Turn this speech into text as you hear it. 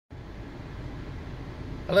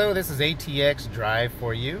Hello, this is ATX Drive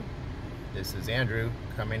for you. This is Andrew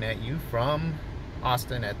coming at you from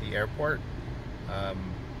Austin at the airport.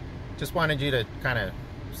 Just wanted you to kind of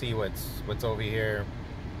see what's over here.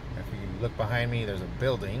 If you look behind me, there's a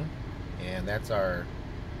building, and that's our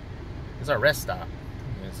rest stop.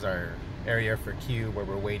 This is our area for queue where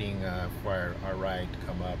we're waiting for our ride to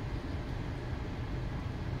come up.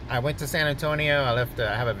 I went to San Antonio. I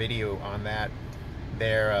have a video on that.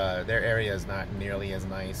 Their area is not nearly as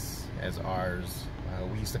nice as ours.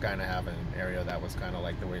 We used to kind of have an area that was kind of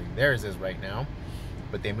like the way theirs is right now,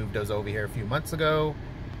 but they moved us over here a few months ago.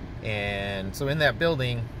 And so in that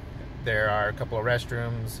building, there are a couple of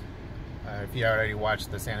restrooms. If you already watched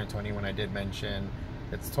the San Antonio one I did mention,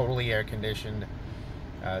 it's totally air conditioned.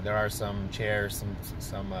 There are some chairs,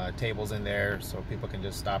 some tables in there, so people can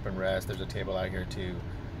just stop and rest. There's a table out here too.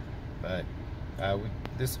 But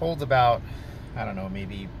this holds about, I don't know,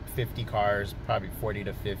 maybe 50 cars, probably 40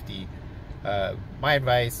 to 50. My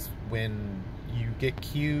advice, when you get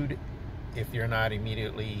queued, if you don't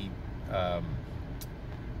immediately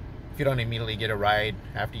get a ride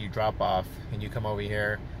after you drop off and you come over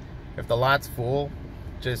here, if the lot's full,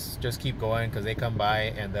 just keep going, because they come by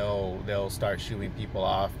and they'll start shooing people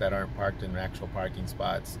off that aren't parked in actual parking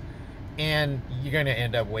spots, and you're gonna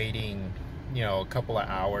end up waiting, you know, a couple of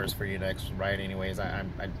hours for your next ride anyways. I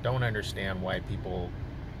don't understand why people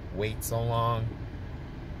wait so long.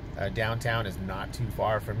 Downtown is not too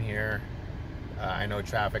far from here. I know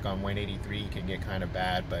traffic on 183 can get kind of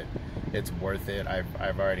bad, but it's worth it.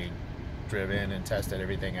 I've already driven and tested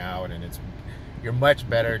everything out, and you're much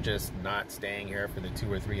better just not staying here for the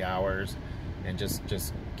 2 or 3 hours and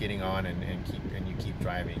just getting on and you keep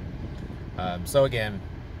driving. So again,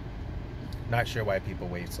 not sure why people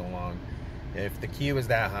wait so long. If the queue is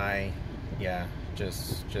that high, yeah,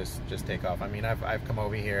 just take off. I mean, I've come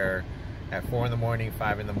over here at 4 in the morning,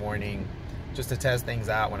 5 in the morning, just to test things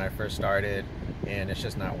out when I first started, and it's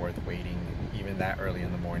just not worth waiting even that early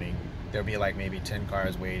in the morning. There'll be like maybe 10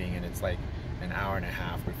 cars waiting, and it's like an hour and a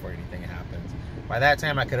half before anything happens. By that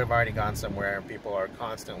time, I could have already gone somewhere. People are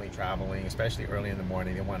constantly traveling, especially early in the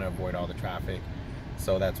morning. They want to avoid all the traffic,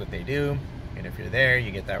 so that's what they do. And if you're there,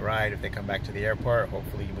 you get that ride. If they come back to the airport,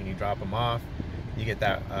 hopefully when you drop them off, you get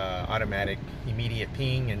that automatic immediate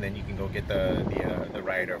ping, and then you can go get the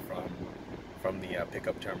rider from the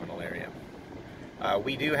pickup terminal area.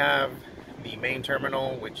 We do have the main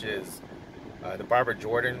terminal, which is the Barbara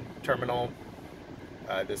Jordan terminal.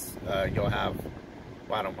 You'll have,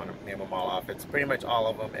 well, I don't want to name them all off. It's pretty much all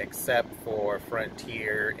of them except for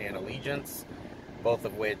Frontier and Allegiance, both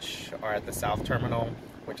of which are at the South Terminal,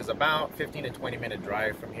 which is about 15 to 20 minute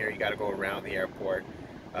drive from here. You got to go around the airport.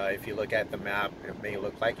 If you look at the map, it may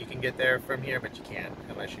look like you can get there from here, but you can't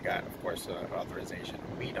unless you got, of course, authorization.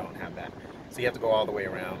 We don't have that, so you have to go all the way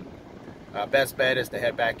around. Best bet is to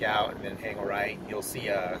head back out and then hang a right. You'll see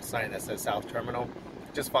a sign that says South Terminal.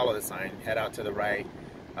 Just follow the sign, head out to the right.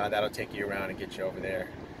 That'll take you around and get you over there.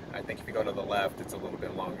 I think if you go to the left, it's a little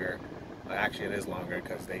bit longer. Actually, it is longer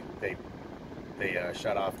because they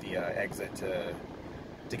shut off the exit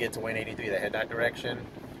to get to 183 that head that direction.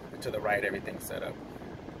 To the right, everything's set up.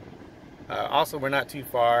 Also, we're not too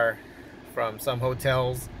far from some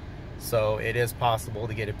hotels, so it is possible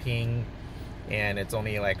to get a ping, and it's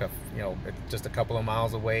only like just a couple of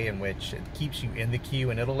miles away, in which it keeps you in the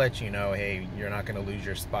queue, and it'll let you know, hey, you're not going to lose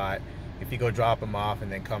your spot. If you go drop them off and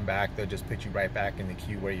then come back, they'll just put you right back in the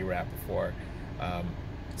queue where you were at before.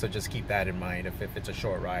 So just keep that in mind. If it's a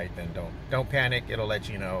short ride, then don't panic. It'll let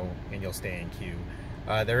you know, and you'll stay in queue.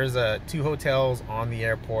 There is 2 hotels on the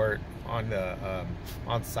airport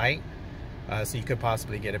on site, so you could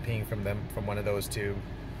possibly get a ping from one of those 2.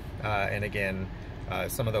 And again,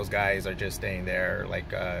 some of those guys are just staying there,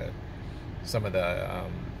 like some of the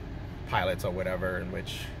pilots or whatever, in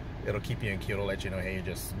which it'll keep you in queue. It'll let you know, hey,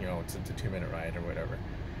 it's a 2-minute ride or whatever.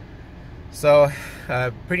 So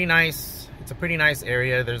pretty nice. It's a pretty nice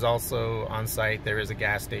area. There's also on site, there is a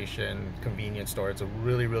gas station, convenience store. It's a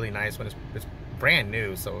really nice one. It's brand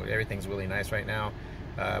new, so everything's really nice right now.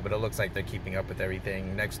 But it looks like they're keeping up with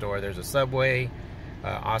everything. Next door, there's a Subway,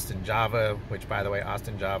 Austin Java, which, by the way,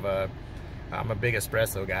 Austin Java, I'm a big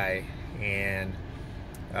espresso guy, and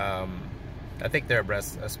I think their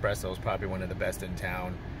espresso is probably one of the best in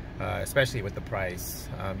town, especially with the price.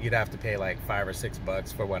 You'd have to pay like $5 or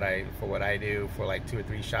 $6 for what I do for like 2 or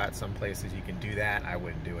 3 shots. Some places you can do that. I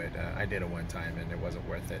wouldn't do it. I did it one time and it wasn't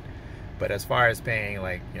worth it. But as far as paying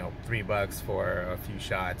like, $3 for a few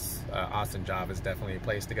shots, Austin Java is definitely a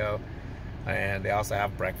place to go. And they also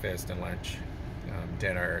have breakfast and lunch,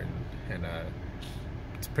 dinner, and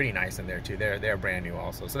it's pretty nice in there too. They're brand new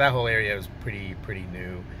also, so that whole area is pretty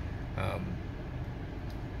new.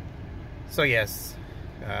 So yes,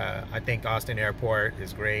 I think Austin Airport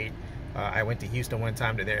is great. I went to Houston one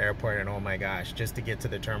time to their airport, and oh my gosh, just to get to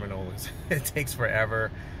the terminal, it takes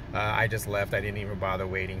forever. I just left. I didn't even bother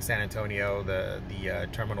waiting. San Antonio, the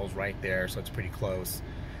terminal's right there, so it's pretty close.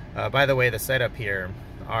 By the way, the setup here,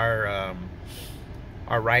 our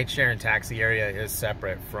rideshare and taxi area is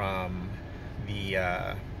separate from the,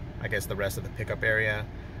 I guess, the rest of the pickup area.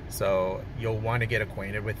 So you'll want to get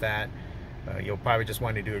acquainted with that. You'll probably just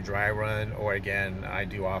want to do a dry run, or again, I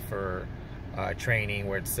do offer training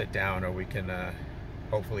where it's sit down, or we can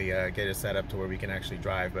hopefully get it set up to where we can actually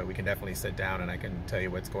drive, but we can definitely sit down and I can tell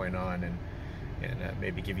you what's going on and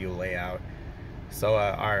maybe give you a layout. So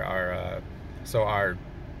our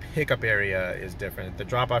pickup area is different. The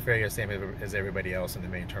drop-off area is same as everybody else in the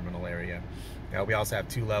main terminal area. We also have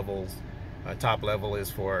 2 levels. Top level is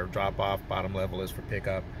for drop-off, bottom level is for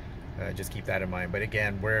pickup. Just keep that in mind. But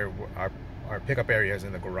again, our pickup area is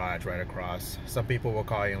in the garage right across. Some people will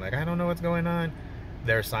call you and like, I don't know what's going on.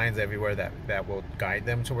 There are signs everywhere that will guide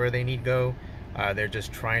them to where they need to go. They're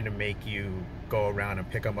just trying to make you go around and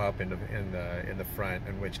pick them up in the front,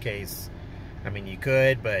 in which case, I mean, you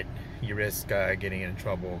could, but you risk getting in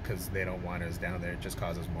trouble because they don't want us down there. It just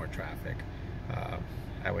causes more traffic.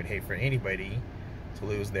 I would hate for anybody to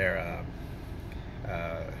lose their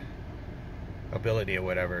ability or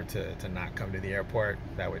whatever to not come to the airport.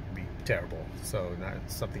 That would be terrible. So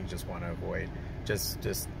that's something you just want to avoid.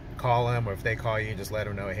 Just call them, or if they call you, just let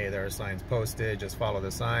them know, hey, there are signs posted. Just follow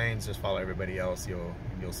the signs. Just follow everybody else.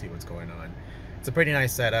 You'll see what's going on. It's a pretty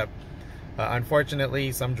nice setup.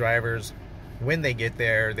 Unfortunately, some drivers, when they get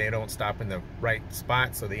there, they don't stop in the right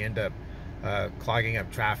spot, so they end up clogging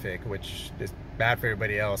up traffic, which is bad for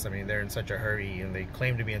everybody else. I mean, they're in such a hurry, and they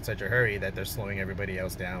claim to be in such a hurry that they're slowing everybody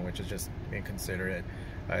else down, which is just inconsiderate.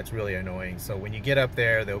 It's really annoying. So when you get up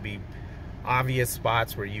there, there'll be obvious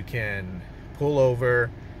spots where you can pull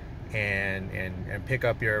over and pick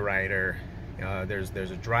up your rider. There's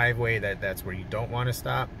a driveway that's where you don't want to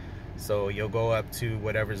stop. So you'll go up to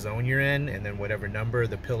whatever zone you're in, and then whatever number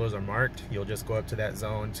the pillars are marked, you'll just go up to that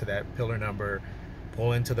zone, to that pillar number,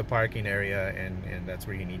 pull into the parking area, and that's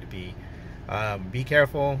where you need to be. Be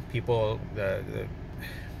careful. People,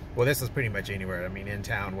 well, this is pretty much anywhere. I mean, in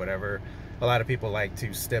town, whatever. A lot of people like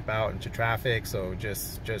to step out into traffic, so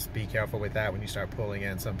just be careful with that when you start pulling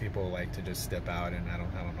in. Some people like to just step out, and I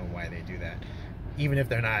don't know why they do that. Even if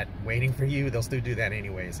they're not waiting for you, they'll still do that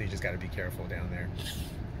anyway, so you just got to be careful down there.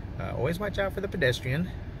 Always watch out for the pedestrian.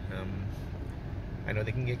 I know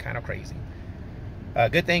they can get kind of crazy.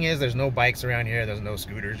 Good thing is there's no bikes around here. There's no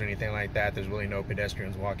scooters or anything like that. There's really no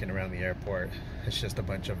pedestrians walking around the airport. It's just a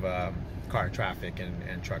bunch of car traffic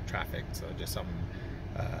and truck traffic, so just something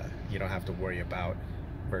you don't have to worry about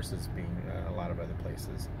versus being a lot of other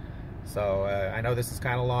places. So I know this is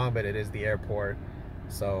kind of long, but it is the airport,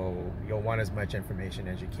 so you'll want as much information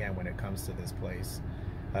as you can when it comes to this place.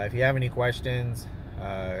 If you have any questions,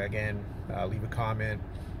 again, leave a comment.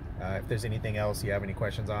 If there's anything else you have any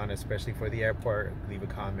questions on, especially for the airport, leave a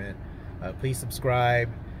comment. Please subscribe,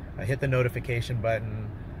 hit the notification button.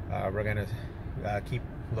 We're gonna keep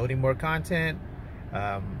loading more content.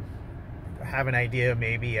 Have an idea,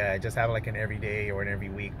 maybe just have like an everyday or an every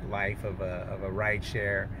week life of a ride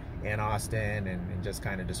share in Austin, and just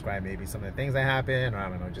kind of describe maybe some of the things that happen, or I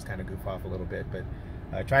don't know, just kind of goof off a little bit, but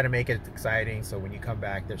try to make it exciting, so when you come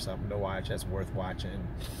back there's something to watch that's worth watching,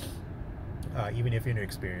 even if you're an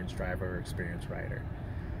experienced driver or experienced rider.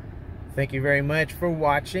 Thank you very much for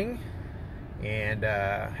watching, and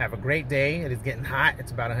have a great day. It is getting hot.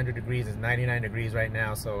 It's about 100 degrees. It's 99 degrees right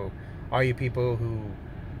now, so all you people who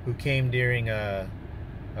came during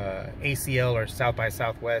ACL or South by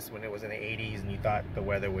Southwest when it was in the 80s and you thought the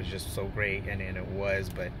weather was just so great, and it was,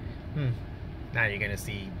 but now you're gonna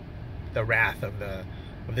see the wrath of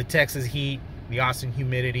the Texas heat, the Austin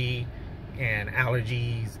humidity, and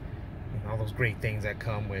allergies, and all those great things that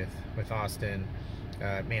come with Austin.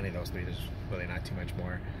 Mainly those three. There's really not too much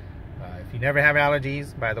more. If you never have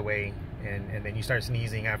allergies, by the way, and then you start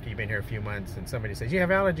sneezing after you've been here a few months, and somebody says you have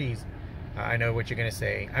allergies, I know what you're gonna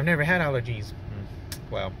say. I've never had allergies.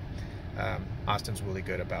 Well, Austin's really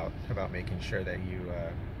good about making sure that you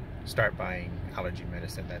start buying allergy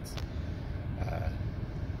medicine. That's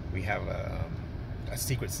we have a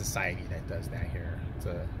secret society that does that here.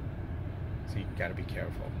 So you gotta be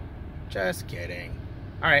careful. Just kidding.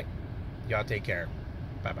 All right, y'all take care.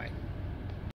 Bye bye.